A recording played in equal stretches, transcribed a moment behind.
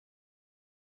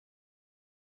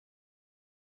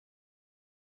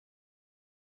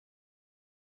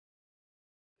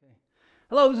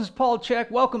Hello, this is Paul Chek.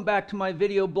 Welcome back to my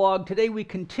video blog. Today we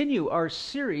continue our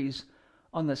series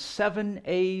on the 7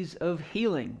 A's of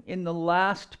healing. In the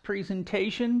last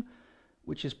presentation,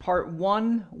 which is part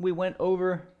 1, we went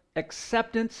over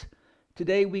acceptance.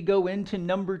 Today we go into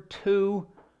number 2,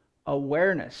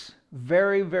 awareness.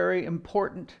 Very, very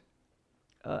important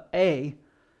A,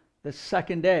 the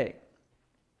second A.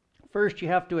 First, you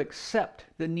have to accept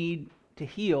the need to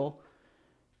heal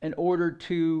in order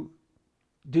to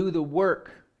do the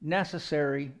work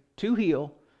necessary to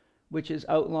heal, which is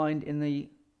outlined in the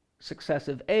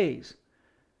successive A's.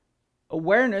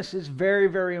 Awareness is very,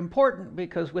 very important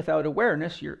because without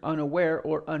awareness, you're unaware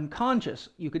or unconscious.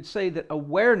 You could say that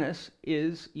awareness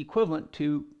is equivalent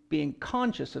to being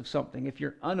conscious of something. If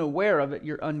you're unaware of it,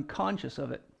 you're unconscious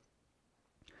of it.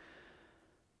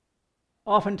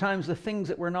 Oftentimes, the things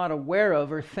that we're not aware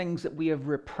of are things that we have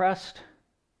repressed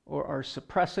or are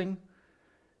suppressing,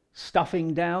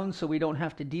 stuffing down so we don't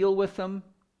have to deal with them,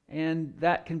 and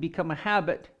that can become a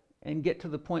habit and get to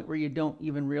the point where you don't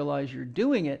even realize you're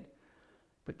doing it.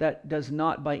 But that does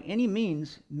not by any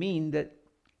means mean that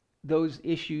those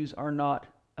issues are not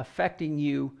affecting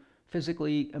you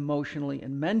physically, emotionally,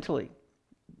 and mentally.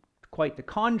 Quite the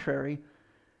contrary.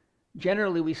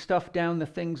 Generally, we stuff down the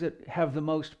things that have the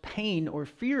most pain or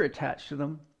fear attached to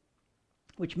them,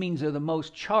 which means they're the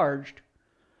most charged,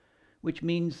 which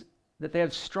means that they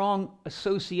have strong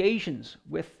associations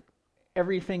with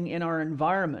everything in our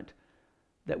environment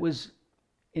that was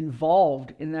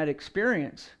involved in that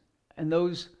experience. And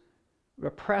those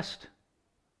repressed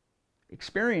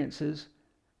experiences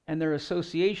and their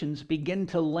associations begin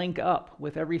to link up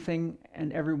with everything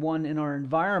and everyone in our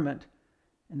environment,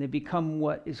 and they become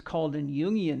what is called in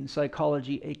Jungian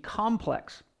psychology a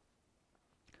complex,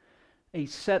 a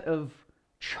set of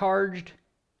charged,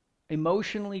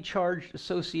 emotionally charged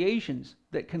associations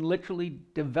that can literally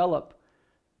develop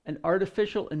an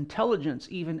artificial intelligence,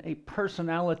 even a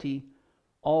personality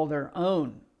all their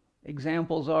own.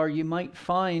 Examples are, you might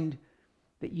find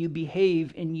that you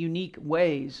behave in unique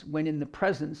ways when in the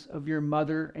presence of your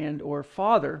mother and or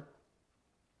father,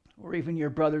 or even your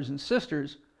brothers and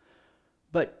sisters,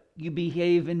 but you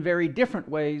behave in very different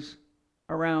ways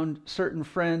around certain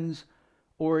friends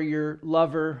or your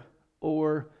lover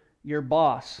or your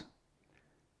boss.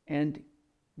 And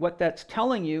what that's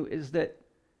telling you is that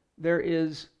there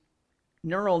is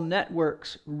neural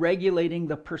networks regulating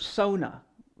the persona,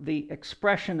 the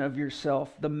expression of yourself,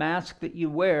 the mask that you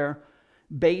wear,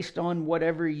 based on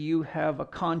whatever you have a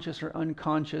conscious or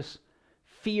unconscious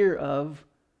fear of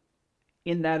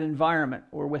in that environment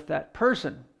or with that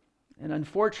person. And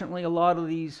unfortunately, a lot of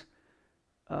these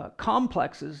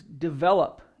complexes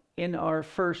develop in our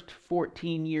first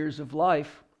 14 years of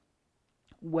life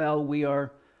while we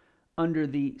are under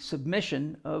the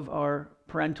submission of our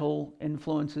parental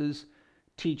influences,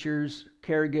 teachers,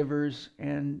 caregivers,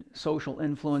 and social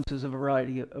influences of a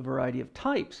variety of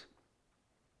types.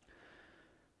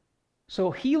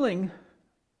 So healing,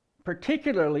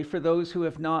 particularly for those who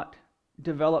have not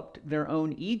developed their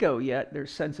own ego yet, their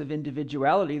sense of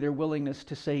individuality, their willingness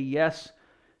to say yes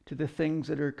to the things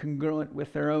that are congruent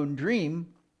with their own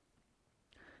dream,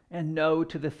 and no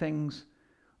to the things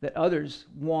that others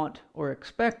want or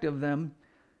expect of them,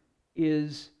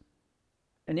 is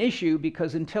an issue,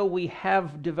 because until we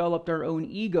have developed our own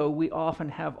ego, we often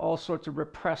have all sorts of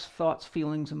repressed thoughts,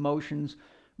 feelings, emotions,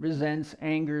 resents,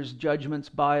 angers, judgments,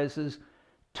 biases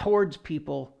towards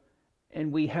people,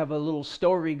 and we have a little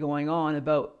story going on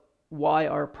about why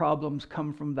our problems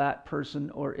come from that person,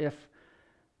 or if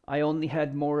I only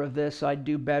had more of this, I'd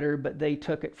do better, but they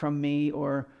took it from me,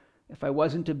 or if I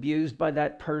wasn't abused by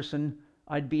that person,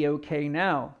 I'd be okay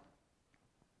now.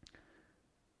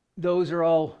 Those are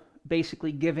all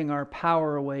basically giving our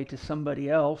power away to somebody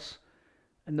else,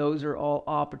 and those are all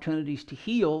opportunities to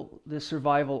heal the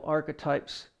survival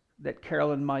archetypes that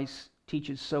Carolyn Myss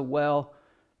teaches so well.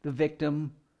 The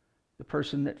victim, the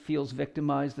person that feels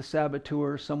victimized, the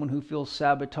saboteur, someone who feels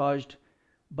sabotaged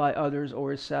by others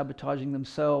or is sabotaging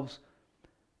themselves,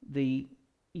 the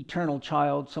eternal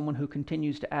child, someone who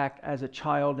continues to act as a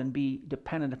child and be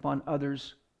dependent upon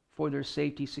others for their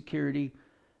safety, security,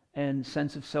 and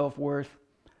sense of self-worth,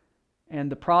 and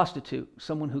the prostitute,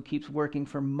 someone who keeps working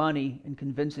for money and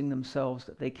convincing themselves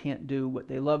that they can't do what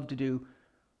they love to do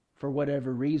for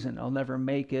whatever reason. I'll never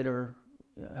make it, or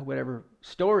whatever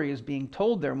story is being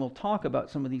told there, and we'll talk about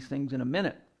some of these things in a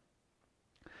minute.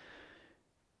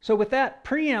 So with that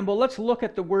preamble, let's look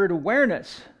at the word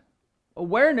awareness.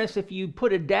 Awareness, if you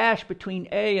put a dash between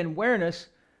A and awareness,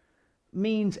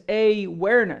 means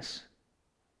awareness,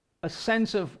 a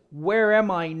sense of where am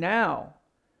I now?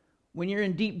 When you're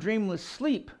in deep dreamless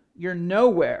sleep, you're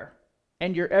nowhere,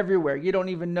 and you're everywhere. You don't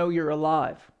even know you're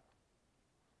alive.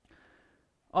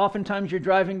 Oftentimes you're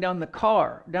driving down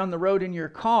the road in your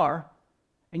car,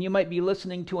 and you might be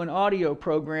listening to an audio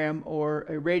program or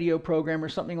a radio program or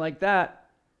something like that,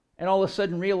 and all of a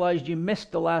sudden realize you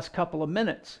missed the last couple of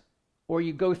minutes. Or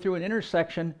you go through an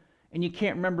intersection and you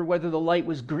can't remember whether the light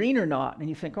was green or not, and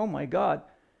you think, oh my God,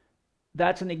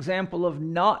 that's an example of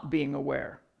not being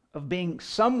aware, of being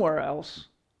somewhere else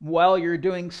while you're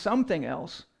doing something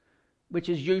else, which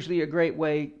is usually a great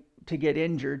way to get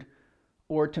injured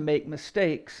or to make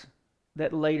mistakes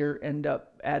that later end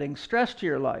up adding stress to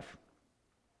your life.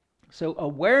 So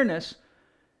awareness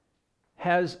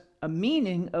has a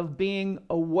meaning of being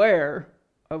aware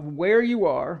of where you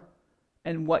are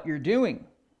and what you're doing.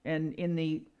 And in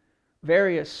the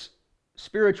various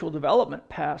spiritual development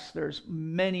paths, there's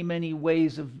many, many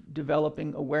ways of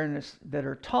developing awareness that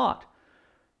are taught.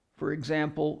 For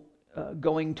example,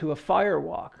 going to a fire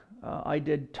walk. I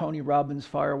did Tony Robbins'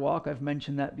 fire walk. I've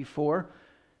mentioned that before.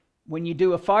 When you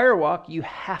do a fire walk, you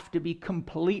have to be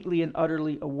completely and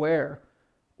utterly aware,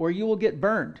 or you will get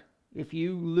burned. If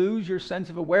you lose your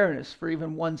sense of awareness for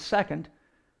even 1 second,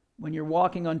 when you're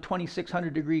walking on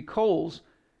 2,600 degree coals,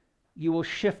 you will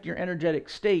shift your energetic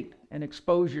state and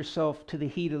expose yourself to the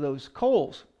heat of those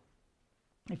coals.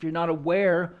 If you're not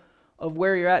aware of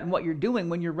where you're at and what you're doing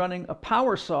when you're running a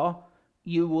power saw,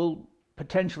 you will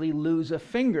potentially lose a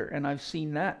finger. And I've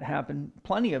seen that happen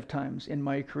plenty of times in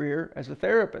my career as a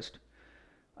therapist.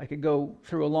 I could go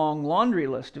through a long laundry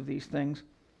list of these things.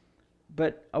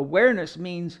 But awareness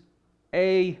means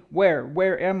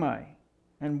where am I?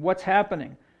 And what's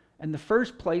happening? And the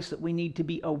first place that we need to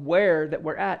be aware that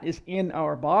we're at is in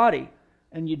our body.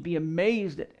 And you'd be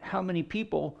amazed at how many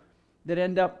people that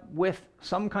end up with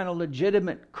some kind of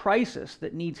legitimate crisis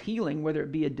that needs healing, whether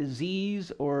it be a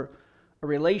disease or a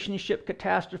relationship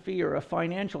catastrophe or a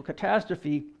financial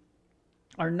catastrophe,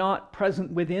 are not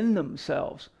present within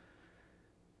themselves.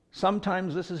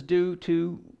 Sometimes this is due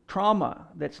to trauma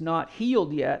that's not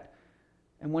healed yet.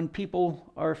 And when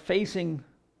people are facing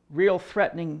real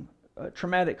threatening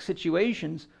traumatic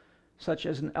situations, such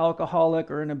as an alcoholic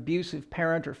or an abusive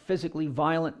parent or physically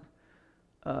violent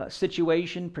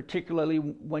situation, particularly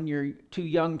when you're too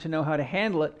young to know how to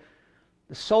handle it,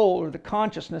 the soul or the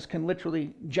consciousness can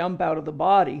literally jump out of the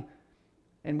body,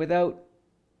 and without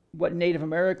what Native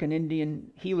American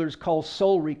Indian healers call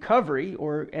soul recovery,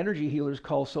 or energy healers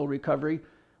call soul recovery,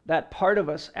 that part of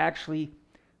us actually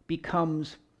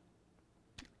becomes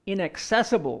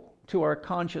inaccessible to our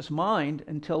conscious mind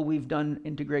until we've done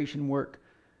integration work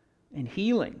and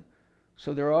healing.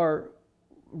 So there are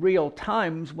real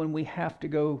times when we have to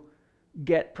go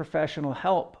get professional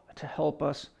help to help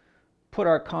us put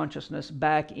our consciousness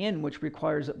back in, which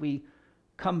requires that we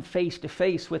come face to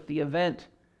face with the event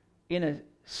in a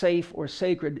safe or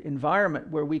sacred environment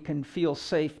where we can feel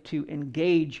safe to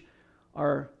engage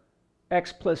our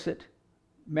explicit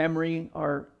memory,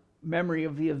 our memory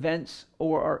of the events,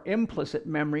 or our implicit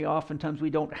memory. Oftentimes we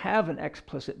don't have an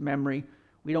explicit memory.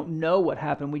 We don't know what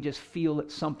happened. We just feel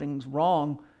that something's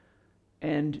wrong,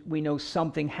 and we know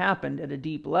something happened at a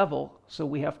deep level. So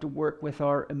we have to work with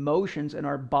our emotions and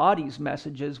our body's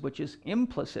messages, which is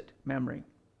implicit memory.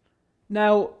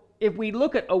 Now, if we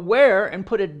look at aware and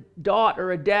put a dot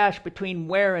or a dash between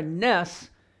where and ness,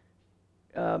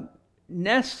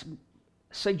 ness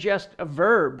suggests a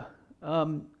verb,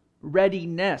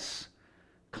 readiness,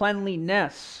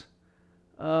 cleanliness,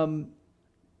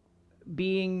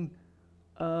 being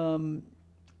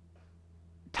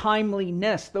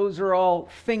timeliness. Those are all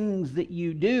things that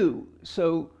you do.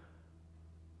 So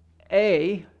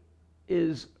A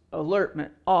is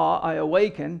alertment, I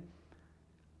awaken.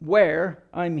 Where,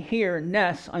 I'm here.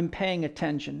 Ness, I'm paying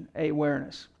attention,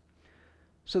 awareness.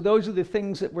 So those are the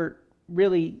things that we're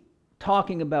really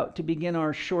talking about to begin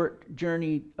our short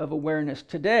journey of awareness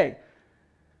today.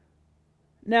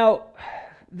 Now,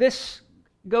 this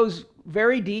goes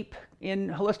very deep in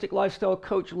Holistic Lifestyle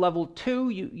Coach Level 2.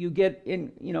 You get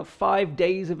in 5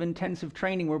 days of intensive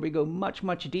training where we go much,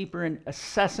 much deeper in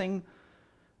assessing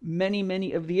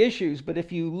many of the issues. But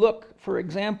if you look, for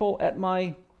example, at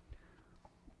my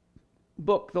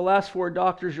book, The Last 4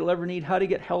 Doctors You'll Ever Need, How to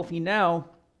Get Healthy Now,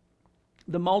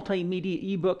 the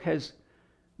multimedia ebook has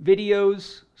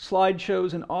videos,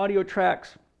 slideshows, and audio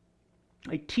tracks.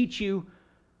 I teach you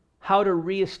how to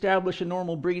reestablish a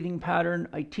normal breathing pattern.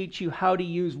 I teach you how to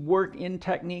use work-in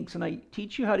techniques, and I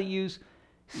teach you how to use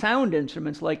sound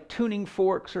instruments like tuning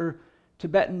forks or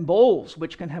Tibetan bowls,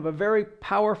 which can have a very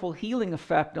powerful healing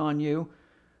effect on you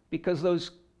because those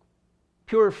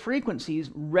pure frequencies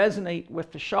resonate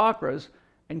with the chakras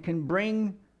and can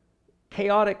bring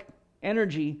chaotic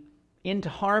energy into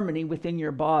harmony within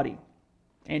your body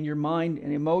and your mind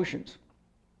and emotions.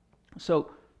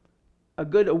 So a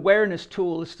good awareness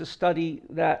tool is to study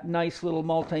that nice little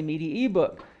multimedia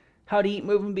ebook. How to Eat,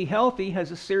 Move, and Be Healthy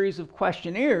has a series of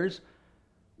questionnaires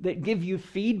that give you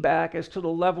feedback as to the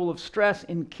level of stress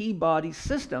in key body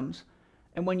systems.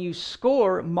 And when you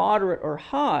score moderate or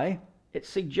high, it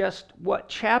suggests what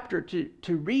chapter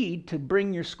to read to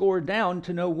bring your score down,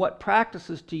 to know what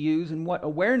practices to use and what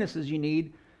awarenesses you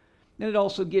need. And it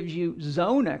also gives you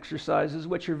zone exercises,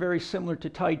 which are very similar to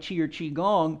Tai Chi or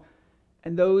Qigong,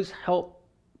 and those help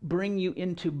bring you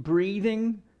into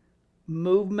breathing,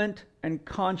 movement, and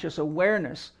conscious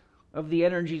awareness of the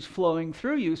energies flowing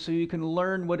through you, so you can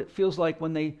learn what it feels like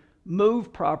when they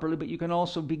move properly, but you can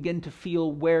also begin to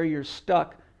feel where you're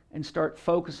stuck and start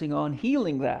focusing on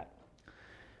healing that.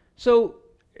 So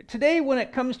today, when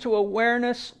it comes to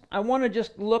awareness, I want to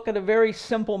just look at a very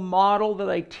simple model that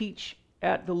I teach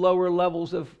at the lower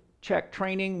levels of Chek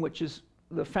training, which is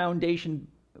the foundation,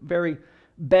 very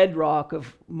bedrock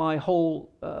of my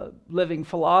whole living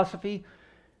philosophy.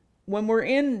 When we're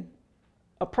in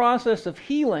a process of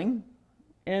healing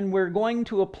and we're going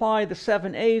to apply the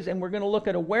 7 A's and we're going to look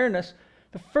at awareness,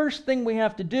 the first thing we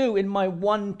have to do in my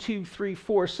 1, 2, 3,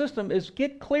 4 system is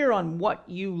get clear on what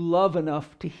you love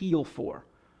enough to heal for.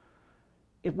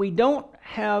 If we don't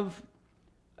have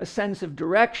a sense of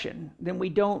direction, then we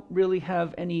don't really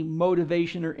have any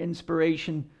motivation or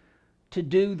inspiration to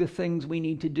do the things we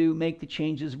need to do, make the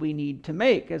changes we need to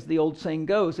make. As the old saying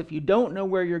goes, if you don't know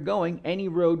where you're going, any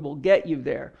road will get you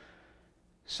there.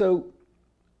 So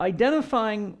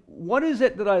identifying what is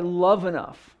it that I love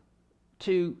enough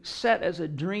to set as a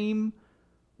dream,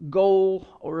 goal,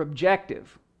 or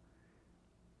objective,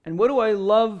 and what do I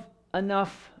love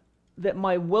enough that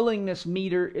my willingness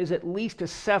meter is at least a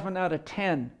 7 out of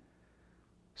 10,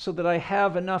 so that I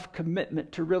have enough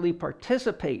commitment to really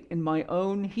participate in my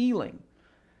own healing.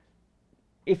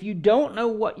 If you don't know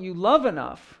what you love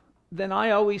enough, then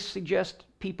I always suggest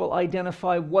people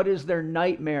identify what is their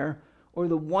nightmare, or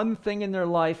the one thing in their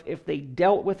life, if they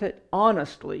dealt with it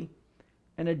honestly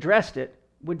and addressed it,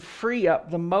 would free up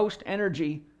the most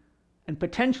energy and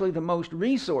potentially the most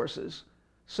resources,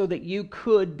 so that you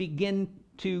could begin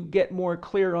to get more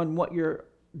clear on what your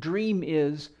dream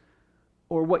is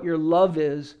or what your love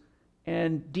is,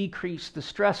 and decrease the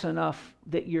stress enough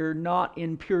that you're not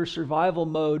in pure survival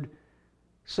mode,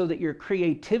 so that your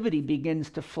creativity begins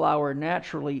to flower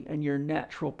naturally, and your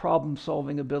natural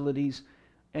problem-solving abilities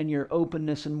and your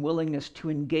openness and willingness to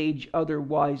engage other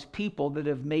wise people that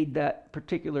have made that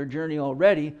particular journey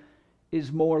already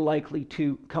is more likely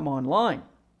to come online.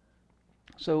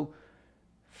 So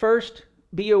first,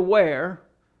 be aware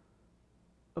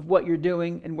of what you're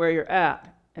doing and where you're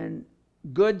at. And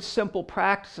good, simple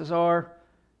practices are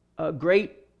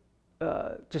great.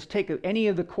 Just take any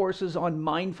of the courses on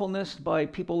mindfulness by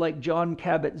people like Jon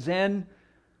Kabat-Zinn.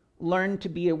 Learn to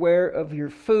be aware of your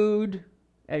food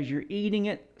as you're eating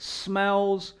it,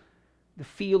 smells, the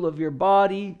feel of your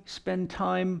body. Spend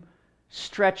time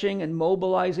stretching and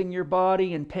mobilizing your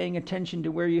body and paying attention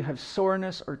to where you have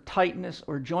soreness or tightness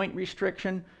or joint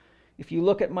restriction. If you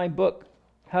look at my book,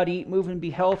 How to Eat, Move, and Be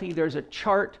Healthy, there's a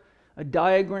chart, a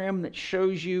diagram that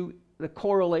shows you the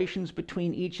correlations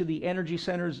between each of the energy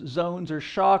centers, zones, or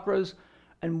chakras,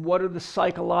 and what are the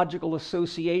psychological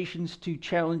associations to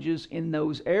challenges in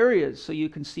those areas, so you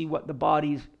can see what the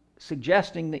body's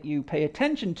suggesting that you pay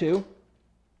attention to.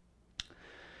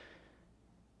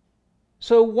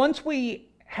 So once we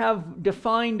have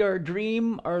defined our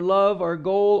dream, our love, our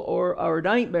goal, or our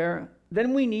nightmare,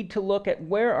 then we need to look at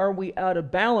where are we out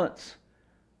of balance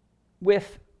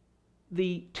with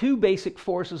the 2 basic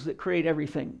forces that create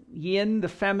everything. Yin, the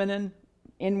feminine,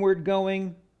 inward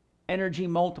going, energy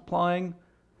multiplying.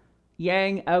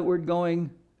 Yang, outward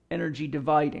going, energy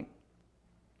dividing.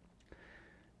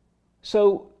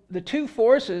 So the 2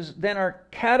 forces then are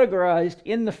categorized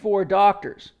in the 4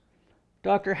 doctors.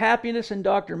 Dr. Happiness and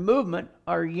Dr. Movement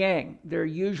are yang. They're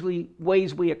usually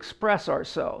ways we express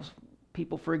ourselves.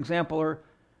 People, for example, are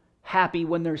happy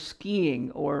when they're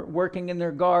skiing or working in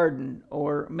their garden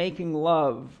or making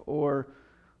love or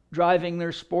driving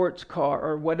their sports car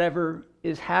or whatever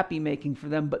is happy making for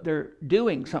them, but they're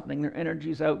doing something. Their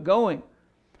energy is outgoing.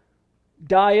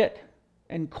 Diet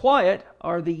and quiet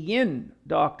are the yin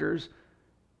doctors.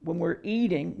 When we're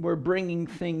eating, we're bringing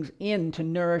things in to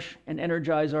nourish and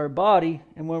energize our body.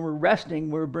 And when we're resting,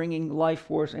 we're bringing life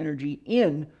force energy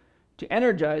in to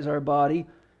energize our body.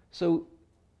 So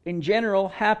in general,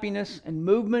 happiness and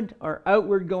movement are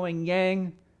outward going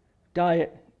yang.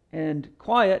 Diet and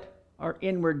quiet are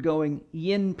inward going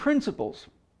yin principles.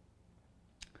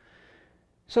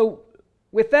 So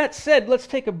with that said, let's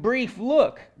take a brief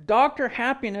look. Dr.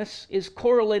 Happiness is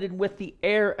correlated with the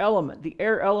air element. The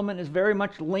air element is very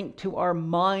much linked to our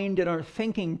mind and our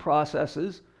thinking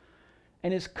processes,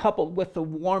 and is coupled with the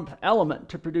warmth element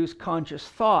to produce conscious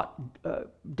thought.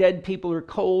 Dead people are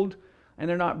cold and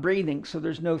they're not breathing, so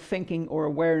there's no thinking or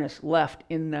awareness left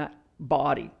in that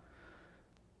body.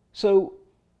 So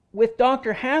with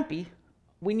Dr. Happy,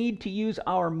 we need to use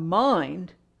our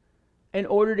mind in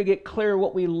order to get clear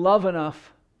what we love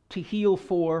enough to heal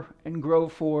for and grow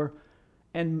for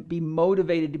and be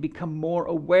motivated to become more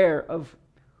aware of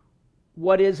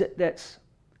what is it that's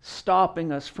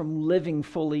stopping us from living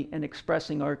fully and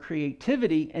expressing our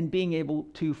creativity and being able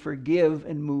to forgive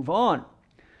and move on.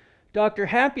 Dr.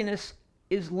 Happiness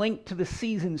is linked to the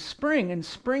season spring, and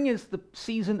spring is the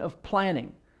season of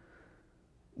planning.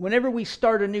 Whenever we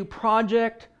start a new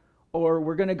project, or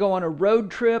we're going to go on a road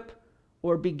trip,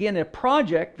 or begin a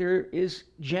project, there is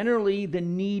generally the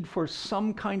need for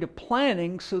some kind of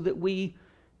planning so that we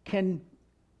can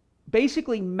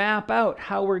basically map out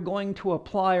how we're going to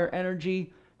apply our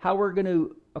energy, how we're going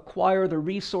to acquire the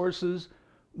resources,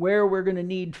 where we're going to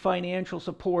need financial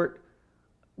support,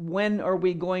 when are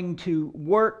we going to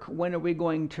work, when are we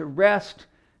going to rest,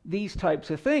 these types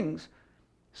of things.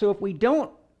 So if we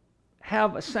don't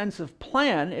have a sense of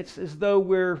plan, it's as though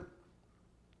we're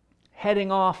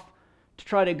heading off to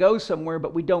try to go somewhere,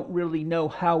 but we don't really know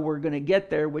how we're going to get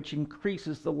there, which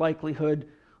increases the likelihood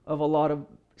of a lot of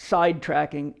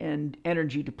sidetracking and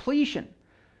energy depletion.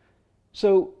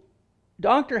 So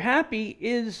Dr. Happy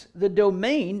is the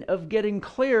domain of getting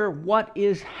clear what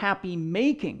is happy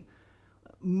making.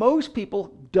 Most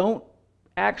people don't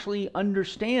actually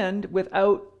understand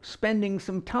without spending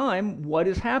some time what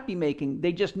is happy making.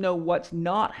 They just know what's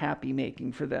not happy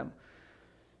making for them.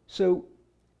 So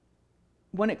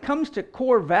when it comes to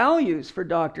core values for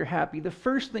Dr. Happy, the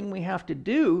first thing we have to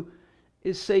do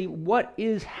is say, what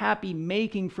is happy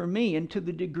making for me? And to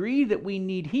the degree that we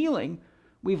need healing,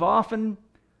 we've often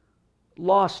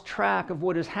lost track of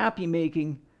what is happy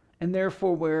making, and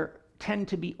therefore we tend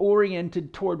to be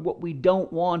oriented toward what we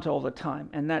don't want all the time,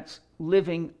 and that's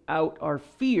living out our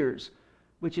fears,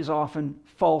 which is often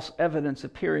false evidence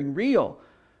appearing real.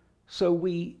 So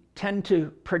we tend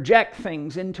to project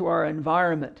things into our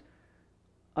environment.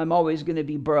 I'm always going to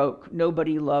be broke.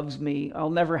 Nobody loves me. I'll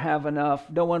never have enough.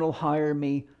 No one will hire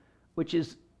me, which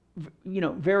is,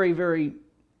 very, very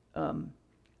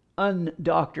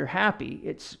un-Dr.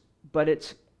 Happy. But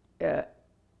it's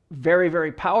very,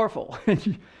 very powerful.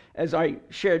 As I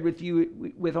shared with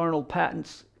you with Arnold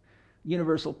Patton's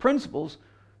universal principles,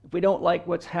 if we don't like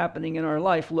what's happening in our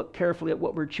life, look carefully at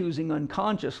what we're choosing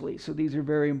unconsciously. So these are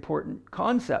very important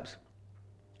concepts.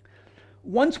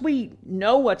 Once we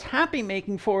know what's happy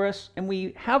making for us and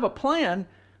we have a plan,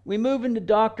 we move into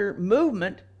Dr.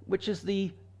 Movement, which is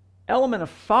the element of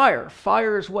fire.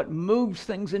 Fire is what moves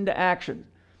things into action.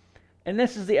 And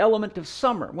this is the element of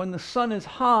summer. When the sun is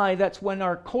high, that's when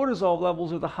our cortisol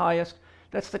levels are the highest.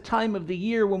 That's the time of the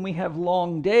year when we have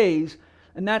long days,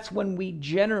 and that's when we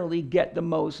generally get the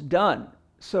most done.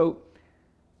 So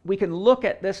we can look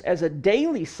at this as a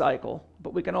daily cycle,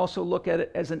 but we can also look at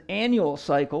it as an annual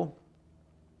cycle,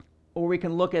 or we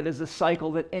can look at it as a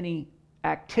cycle that any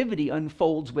activity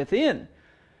unfolds within.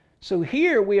 So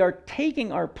here we are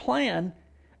taking our plan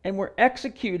and we're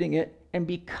executing it, and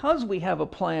because we have a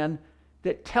plan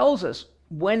that tells us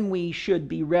when we should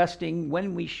be resting,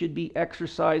 when we should be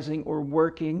exercising or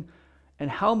working, and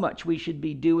how much we should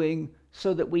be doing,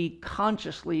 so that we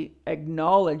consciously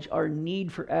acknowledge our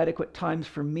need for adequate times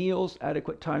for meals,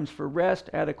 adequate times for rest,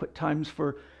 adequate times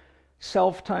for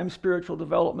self-time, spiritual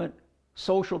development,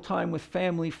 social time with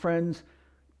family, friends,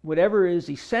 whatever is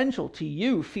essential to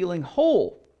you feeling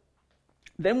whole.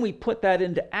 Then we put that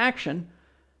into action,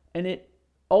 and it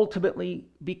ultimately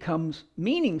becomes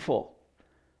meaningful.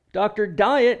 Dr.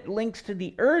 Diet links to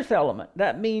the earth element.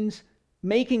 That means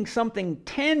making something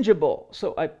tangible.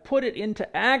 So I put it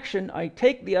into action. I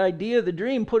take the idea, the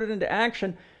dream, put it into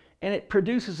action, and it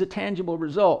produces a tangible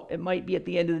result. It might be at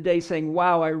the end of the day saying,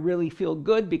 wow, I really feel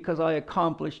good because I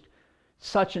accomplished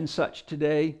such and such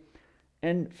today.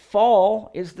 And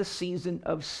fall is the season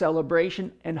of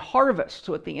celebration and harvest.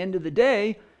 So at the end of the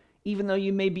day, even though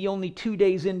you may be only 2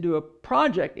 days into a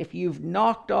project, if you've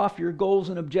knocked off your goals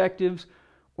and objectives,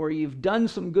 or you've done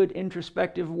some good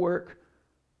introspective work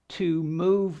to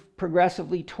move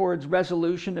progressively towards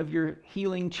resolution of your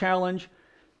healing challenge,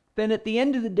 then at the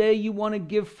end of the day, you want to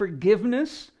give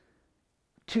forgiveness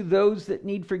to those that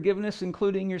need forgiveness,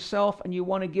 including yourself, and you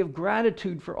want to give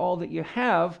gratitude for all that you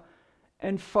have,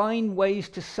 and find ways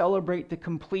to celebrate the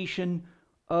completion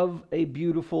of a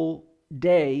beautiful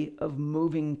day of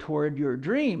moving toward your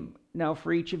dream. Now,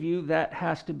 for each of you, that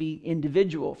has to be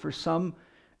individual. For some,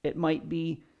 it might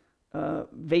be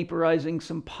vaporizing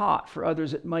some pot. For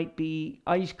others, it might be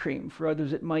ice cream. For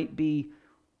others, it might be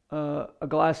a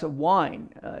glass of wine.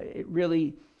 It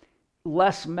really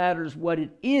less matters what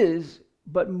it is,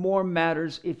 but more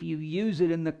matters if you use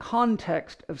it in the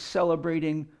context of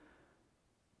celebrating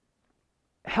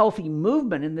healthy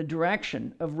movement in the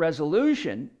direction of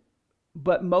resolution.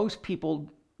 But most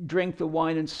people drink the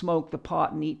wine and smoke the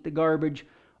pot and eat the garbage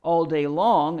all day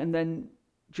long and then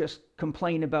just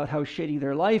complain about how shitty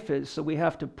their life is. So we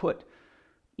have to put,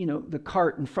 the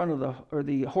cart in front of or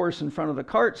the horse in front of the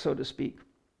cart, so to speak.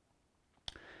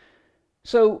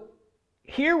 So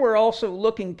here we're also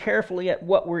looking carefully at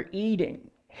what we're eating.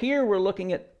 Here we're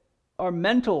looking at our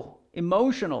mental,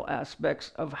 emotional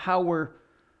aspects of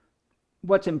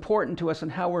what's important to us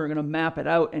and how we're going to map it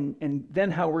out, and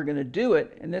then how we're going to do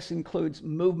it. And this includes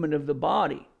movement of the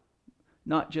body,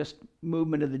 not just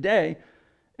movement of the day.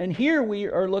 And here we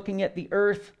are looking at the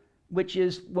earth, which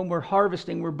is when we're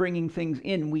harvesting, we're bringing things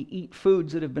in. We eat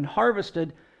foods that have been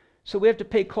harvested. So we have to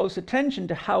pay close attention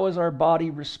to how is our body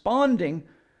responding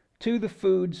to the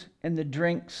foods and the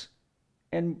drinks.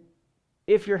 And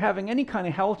if you're having any kind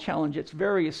of health challenge, it's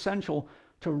very essential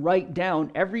to write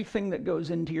down everything that goes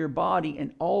into your body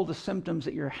and all the symptoms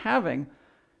that you're having,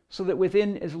 so that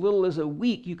within as little as a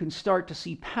week, you can start to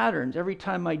see patterns. Every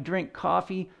time I drink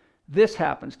coffee, this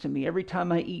happens to me. Every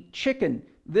time I eat chicken,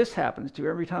 this happens to me.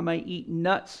 Every time I eat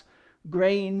nuts,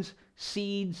 grains,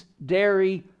 seeds,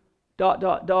 dairy, ...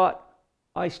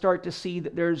 I start to see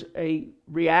that there's a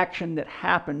reaction that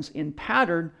happens in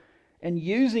pattern. And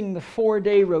using the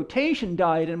 4-day rotation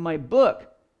diet in my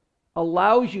book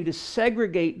allows you to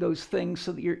segregate those things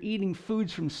so that you're eating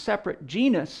foods from separate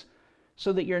genus,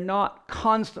 so that you're not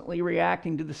constantly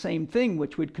reacting to the same thing,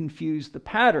 which would confuse the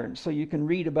pattern. So you can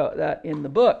read about that in the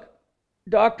book.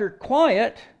 Dr.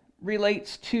 Quiet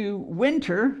relates to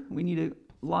winter. We need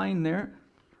a line there.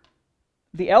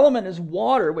 The element is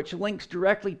water, which links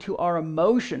directly to our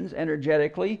emotions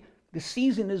energetically. The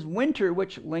season is winter,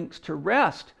 which links to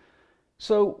rest.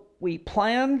 So we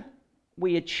plan,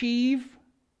 we achieve,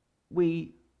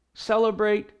 we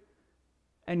celebrate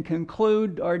and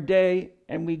conclude our day,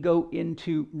 and we go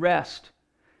into rest.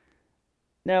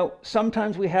 Now,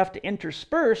 sometimes we have to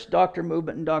intersperse Dr.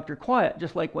 Movement and Dr. Quiet.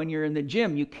 Just like when you're in the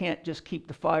gym, you can't just keep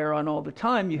the fire on all the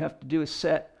time. You have to do a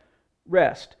set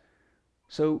rest.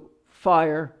 So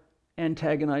fire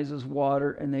antagonizes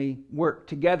water, and they work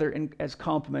together as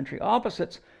complementary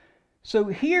opposites. So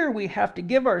here we have to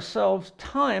give ourselves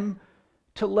time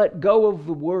to let go of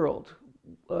the world.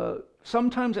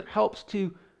 Sometimes it helps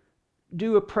to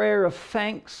do a prayer of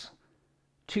thanks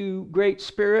to Great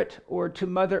Spirit or to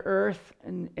Mother Earth,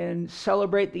 and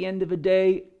celebrate the end of a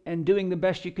day and doing the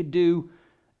best you could do,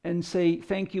 and say,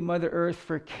 thank you, Mother Earth,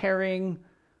 for carrying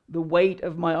the weight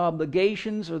of my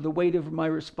obligations, or the weight of my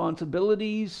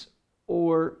responsibilities,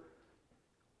 or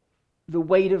the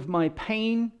weight of my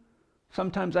pain.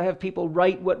 Sometimes I have people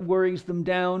write what worries them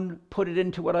down, put it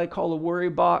into what I call a worry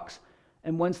box,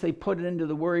 and once they put it into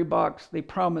the worry box, they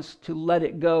promise to let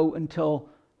it go until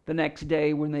the next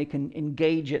day, when they can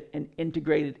engage it and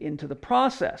integrate it into the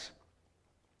process.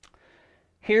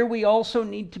 Here we also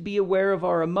need to be aware of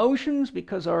our emotions,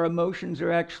 because our emotions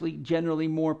are actually generally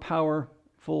more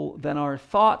powerful than our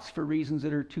thoughts, for reasons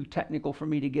that are too technical for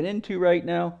me to get into right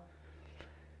now.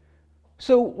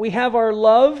 So we have our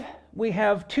love. We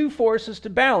have two forces to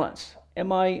balance.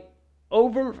 Am I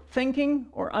overthinking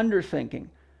or underthinking?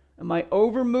 Am I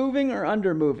overmoving or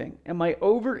undermoving? Am I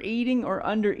overeating or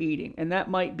undereating? And that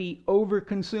might be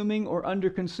overconsuming or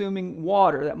underconsuming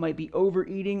water. That might be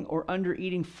overeating or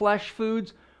undereating flesh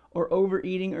foods, or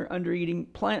overeating or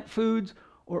undereating plant foods,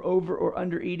 or over or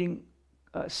undereating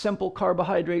simple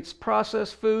carbohydrates,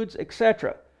 processed foods,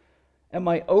 etc. Am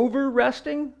I over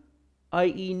resting,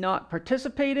 i.e. not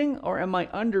participating, or am I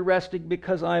under resting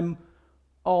because I'm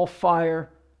all fire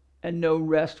and no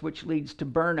rest, which leads to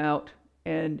burnout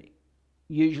and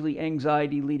usually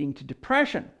anxiety leading to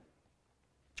depression?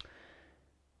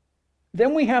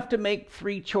 Then we have to make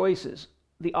three choices: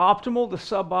 the optimal, the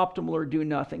suboptimal, or do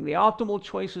nothing. The optimal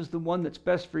choice is the one that's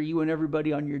best for you and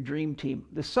everybody on your dream team.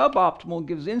 The suboptimal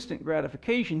gives instant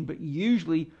gratification, but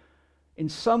usually in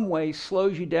some way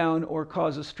slows you down or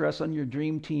causes stress on your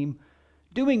dream team.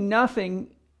 Doing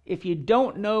nothing, if you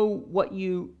don't know what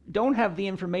you don't have the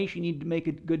information you need to make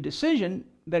a good decision,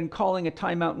 then calling a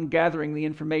timeout and gathering the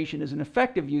information is an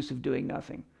effective use of doing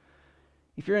nothing.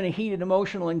 If you're in a heated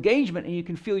emotional engagement and you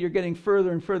can feel you're getting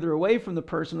further and further away from the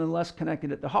person and less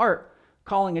connected at the heart,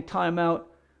 calling a timeout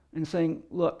and saying,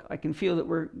 look, I can feel that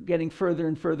we're getting further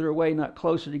and further away, not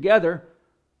closer together.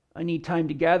 I need time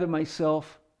to gather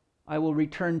myself. I will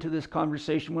return to this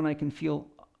conversation when I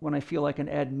feel I can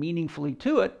add meaningfully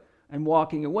to it, and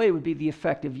walking away would be the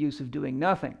effective use of doing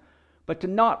nothing. But to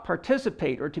not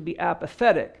participate or to be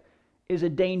apathetic is a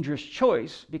dangerous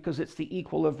choice, because it's the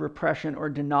equal of repression or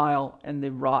denial, and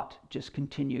the rot just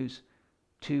continues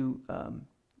to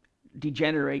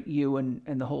degenerate you and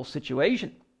the whole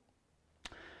situation.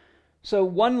 So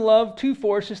 1 love, 2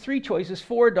 forces, 3 choices,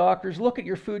 4 doctors. Look at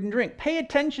your food and drink. Pay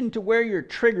attention to where your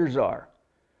triggers are.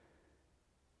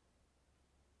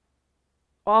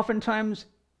 Oftentimes,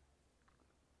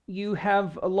 you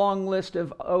have a long list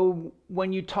of, oh,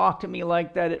 when you talk to me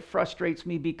like that, it frustrates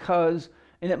me because,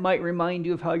 and it might remind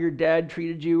you of how your dad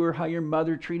treated you, or how your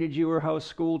mother treated you, or how a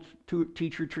school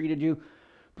teacher treated you.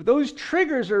 But those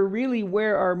triggers are really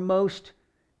where our most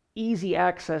easy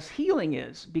access healing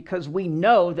is, because we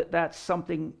know that that's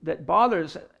something that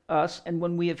bothers us, and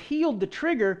when we have healed the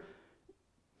trigger,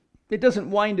 it doesn't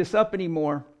wind us up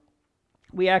anymore.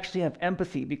 We actually have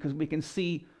empathy, because we can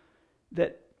see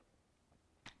that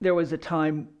there was a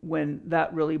time when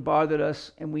that really bothered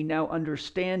us, and we now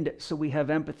understand it, so we have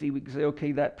empathy. We can say,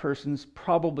 okay, that person's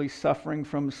probably suffering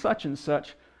from such and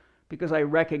such, because I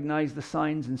recognize the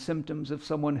signs and symptoms of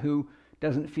someone who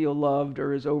doesn't feel loved,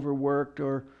 or is overworked,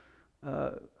 or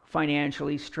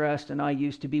financially stressed, and I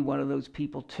used to be one of those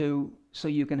people too. So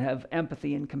you can have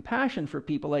empathy and compassion for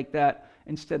people like that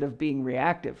instead of being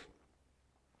reactive.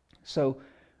 So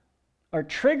our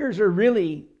triggers are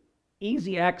really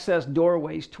easy access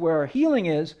doorways to where our healing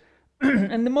is.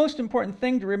 And the most important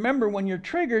thing to remember when you're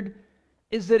triggered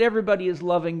is that everybody is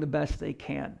loving the best they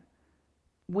can.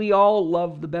 We all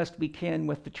love the best we can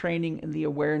with the training and the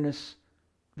awareness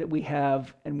that we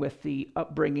have, and with the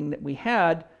upbringing that we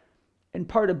had. And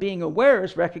part of being aware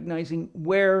is recognizing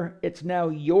where it's now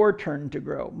your turn to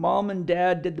grow. Mom and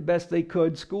dad did the best they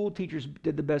could. School teachers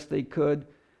did the best they could.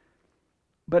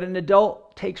 But an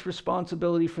adult takes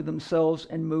responsibility for themselves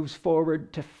and moves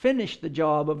forward to finish the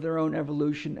job of their own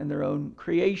evolution and their own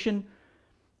creation,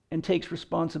 and takes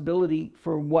responsibility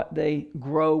for what they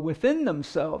grow within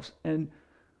themselves. And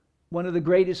one of the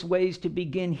greatest ways to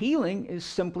begin healing is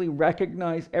simply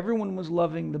recognize everyone was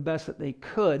loving the best that they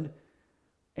could.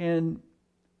 And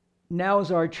now is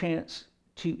our chance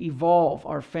to evolve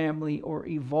our family, or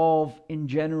evolve in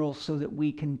general, so that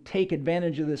we can take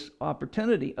advantage of this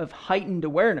opportunity of heightened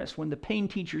awareness. When the pain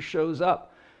teacher shows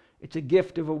up, it's a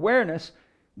gift of awareness.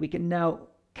 We can now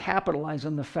capitalize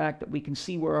on the fact that we can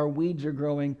see where our weeds are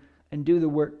growing and do the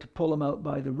work to pull them out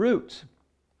by the roots.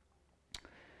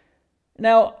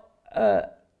 Now,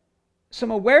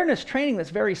 some awareness training that's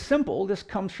very simple. This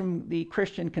comes from the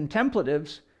Christian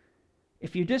contemplatives.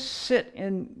 If you just sit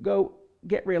and go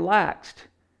get relaxed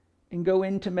and go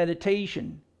into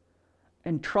meditation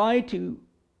and try to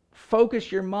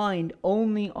focus your mind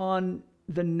only on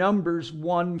the numbers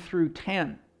 1 through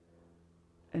 10,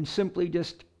 and simply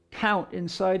just count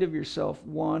inside of yourself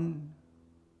 1,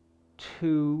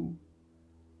 2,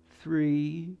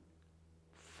 3,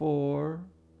 4,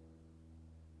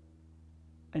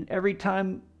 and every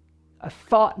time a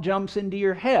thought jumps into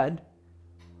your head,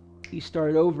 you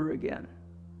start over again.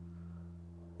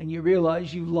 And you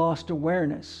realize you lost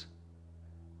awareness.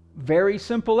 Very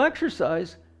simple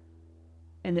exercise,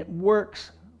 and it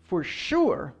works for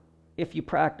sure if you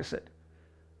practice it.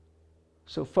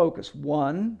 So focus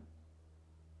 1,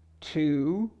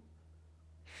 2,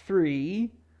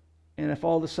 3, and if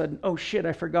all of a sudden, oh shit,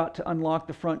 I forgot to unlock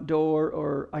the front door,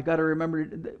 or I got to remember,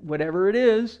 whatever it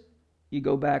is, you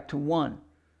go back to 1.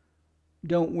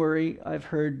 Don't worry, I've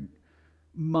heard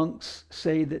monks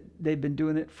say that they've been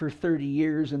doing it for 30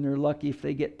 years and they're lucky if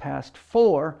they get past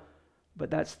 4, but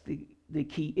that's the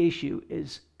key issue,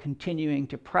 is continuing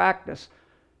to practice.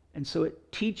 And so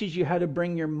it teaches you how to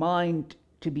bring your mind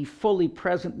to be fully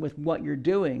present with what you're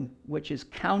doing, which is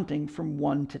counting from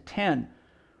 1 to 10.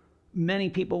 Many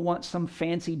people want some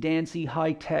fancy dancy,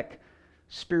 high-tech,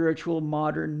 spiritual,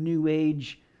 modern, new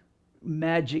age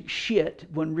magic shit,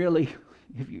 when really,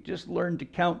 if you just learn to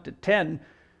count to 10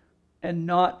 and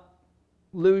not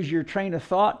lose your train of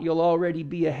thought, you'll already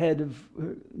be ahead of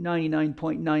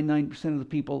 99.99% of the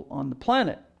people on the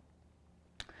planet.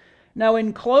 Now,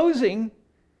 in closing,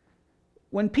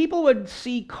 when people would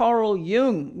see Carl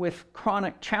Jung with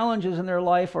chronic challenges in their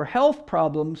life or health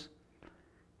problems,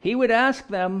 he would ask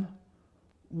them,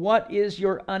 what is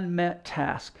your unmet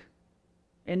task?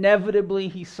 Inevitably,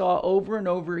 he saw over and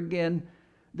over again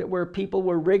that where people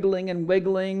were wriggling and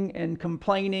wiggling and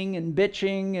complaining and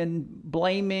bitching and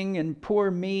blaming and poor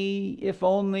me, if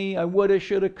only I woulda,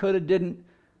 shoulda, coulda, didn't,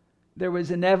 there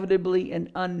was inevitably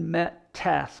an unmet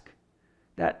task.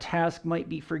 That task might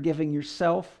be forgiving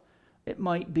yourself. It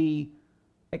might be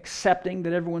accepting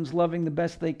that everyone's loving the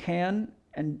best they can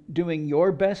and doing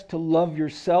your best to love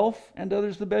yourself and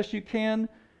others the best you can.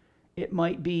 It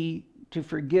might be to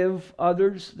forgive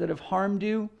others that have harmed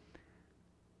you.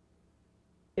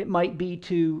 It might be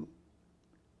to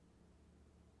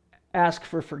ask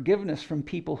for forgiveness from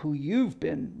people who you've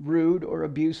been rude or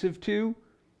abusive to.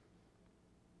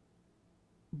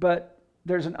 But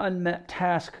there's an unmet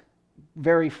task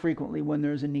very frequently when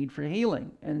there's a need for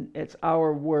healing. And it's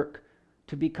our work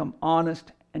to become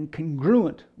honest and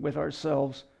congruent with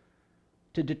ourselves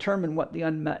to determine what the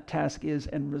unmet task is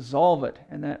and resolve it.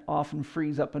 And that often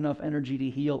frees up enough energy to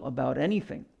heal about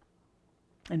anything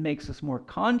and makes us more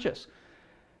conscious.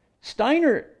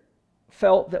 Steiner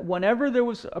felt that whenever there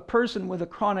was a person with a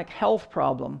chronic health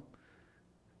problem,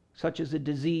 such as a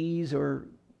disease or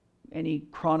any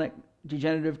chronic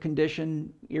degenerative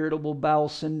condition, irritable bowel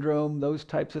syndrome, those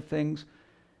types of things,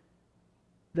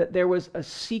 that there was a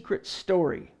secret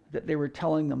story that they were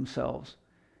telling themselves.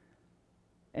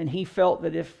 And he felt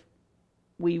that if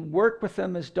we work with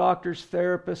them as doctors,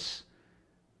 therapists,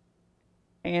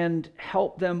 and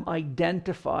help them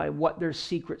identify what their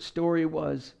secret story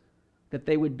was, that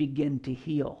they would begin to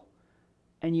heal.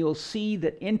 And you'll see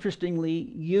that,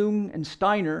 interestingly, Jung and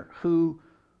Steiner, who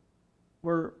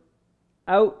were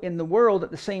out in the world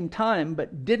at the same time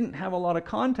but didn't have a lot of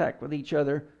contact with each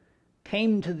other,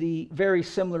 came to the very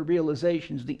similar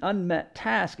realizations. The unmet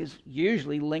task is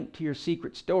usually linked to your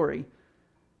secret story.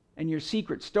 And your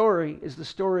secret story is the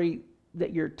story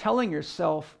that you're telling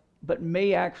yourself but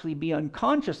may actually be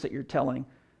unconscious that you're telling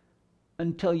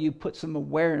until you put some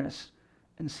awareness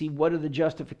and see what are the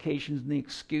justifications and the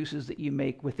excuses that you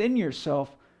make within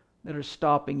yourself that are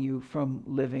stopping you from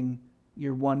living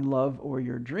your one love or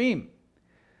your dream.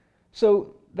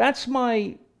 So that's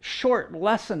my short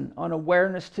lesson on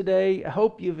awareness today. I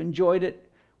hope you've enjoyed it.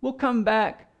 We'll come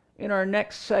back in our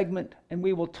next segment and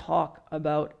we will talk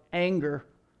about anger,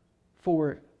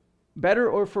 for better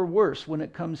or for worse when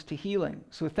it comes to healing.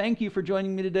 So thank you for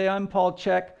joining me today. I'm Paul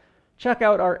Chek. Check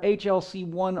out our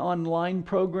HLC1 online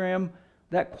program.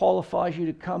 That qualifies you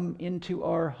to come into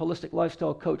our Holistic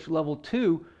Lifestyle Coach Level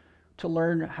 2 to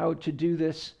learn how to do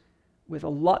this with a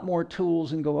lot more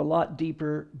tools and go a lot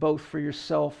deeper, both for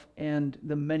yourself and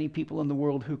the many people in the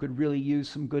world who could really use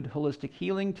some good holistic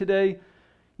healing today.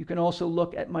 You can also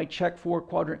look at my Chek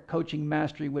 4-Quadrant Coaching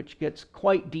Mastery, which gets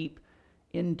quite deep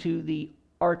into the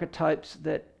archetypes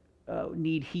that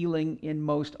need healing in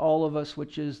most all of us,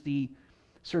 which is the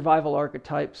survival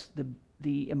archetypes,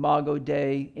 the Imago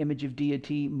Dei, image of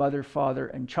deity, mother, father,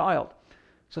 and child.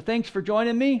 So thanks for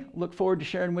joining me. Look forward to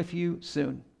sharing with you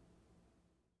soon.